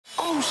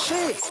Oh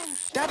shit,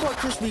 that boy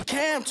Crispy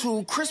Cam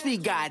too crispy,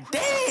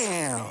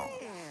 goddamn.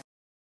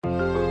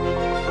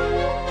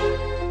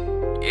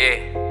 Yeah,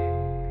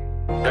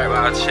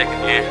 Dirtball checking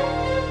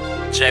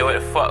in. Jay, what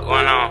the fuck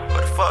going on?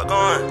 What the fuck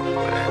going?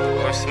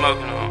 What we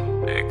smoking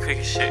on? That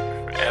cookie shit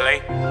from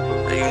LA.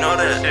 You know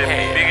that?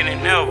 Shit bigger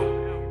than ever.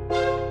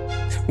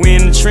 We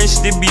in the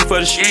trenches, this beef for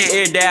the street.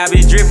 Every day I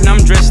be drippin',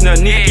 I'm dressing up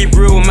neat. Keep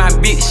real with my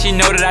bitch, she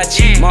know that I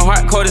cheat. My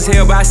heart cold as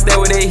hell, but I stay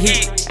with that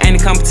heat. Ain't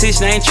a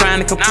competition, I ain't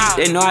trying to compete.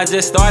 They know I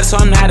just started, so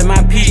I'm not in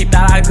my peak.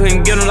 Thought I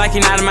couldn't get him like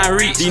he not in my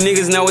reach. These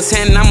niggas know what's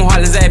happening, I'm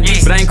hard as that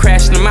beast. But I ain't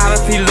crashing them out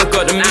if he look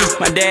up to me.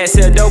 My dad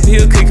said dope,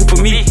 he'll cook it for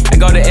me. I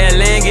go to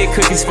LA and get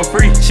cookies for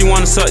free. She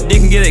wanna suck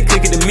dick and get that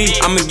cookie to me.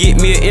 I'ma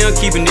get me an M,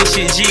 keeping this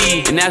shit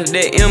G. And after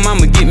that M,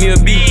 I'ma get me a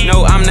B.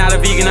 No, I'm not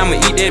a vegan,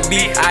 I'ma eat that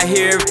beef. I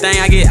hear everything,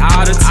 I get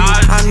all the tea.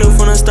 I knew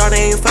from the start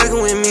they ain't fucking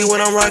with me. When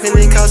I'm rocking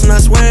it cost and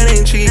I swear it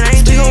ain't cheap.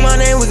 Speak on my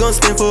name, we gon'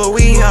 spin for a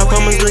week. I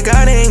promise the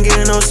God they ain't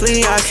getting no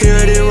sleep. I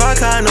carried it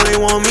rock, I know they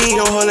want me.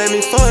 Yo, ho, let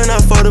me fuck and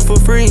I fucked it for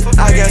free.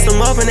 I gassed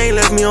them up and they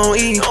left me on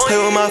E. Play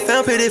with my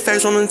fam, put it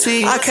face on the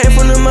T. I came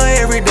from the mud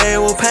every day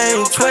with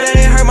pain. Swear that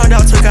it hurt, my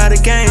dog took out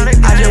the game.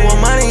 I just want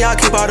money, y'all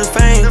keep all the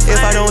fame.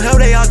 If I don't help,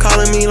 they all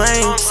calling me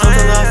lame.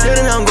 Sometimes I feel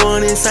that I'm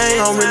going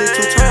insane. I'm really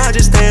too turn, I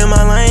just stay in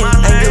my lane.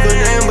 Ain't give a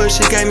name, but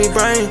she gave me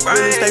brain.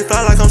 Really stay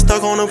fly like I'm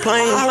stuck on a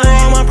plane. I roll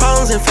all my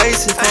problems and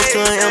face it. Close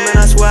to an M and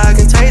I swear I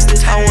can taste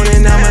it. I want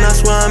it now, man, I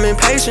swear I'm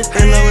impatient.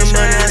 In love with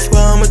money, I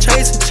swear I'ma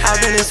chase it. I've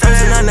been in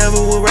first and I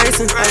never was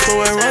racing. I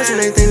swear it runs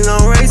and they think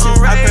I'm racing.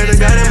 I pray to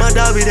God that my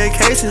dog be their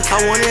cases.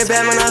 I want it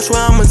bad, man, I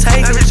swear I'ma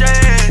take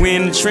it. We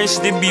in the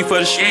trenches, this beef for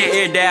the street.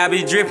 Every day I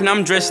be drippin',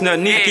 I'm dressing up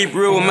neat. Keep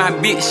real with my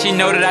bitch, she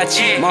know that I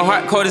cheat. My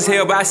heart cold as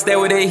hell, but I stay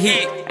with that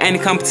heat. Ain't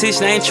a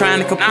competition, I ain't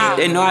trying to compete.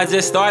 They know I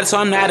just started, so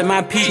I'm not in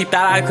my peak. He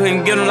thought I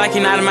couldn't get him like he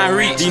not in my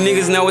reach. These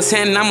niggas know what's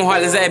happening, I'm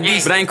hard as that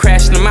beast. But I ain't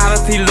crashing them out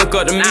if he look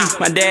up to me.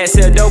 My dad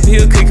said dope,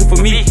 he'll cook it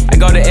for me. I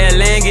go to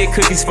LA and get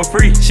cookies for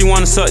free. She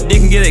wanna suck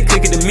dick and get that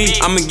cookie to me.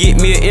 I'ma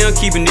get me an M,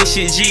 keeping this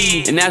shit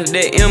G. And after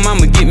that M,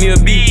 I'ma get me a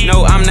B.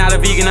 No, I'm not a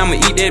vegan, I'ma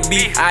eat that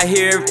beef. I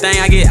hear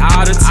everything, I get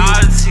all the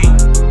tea.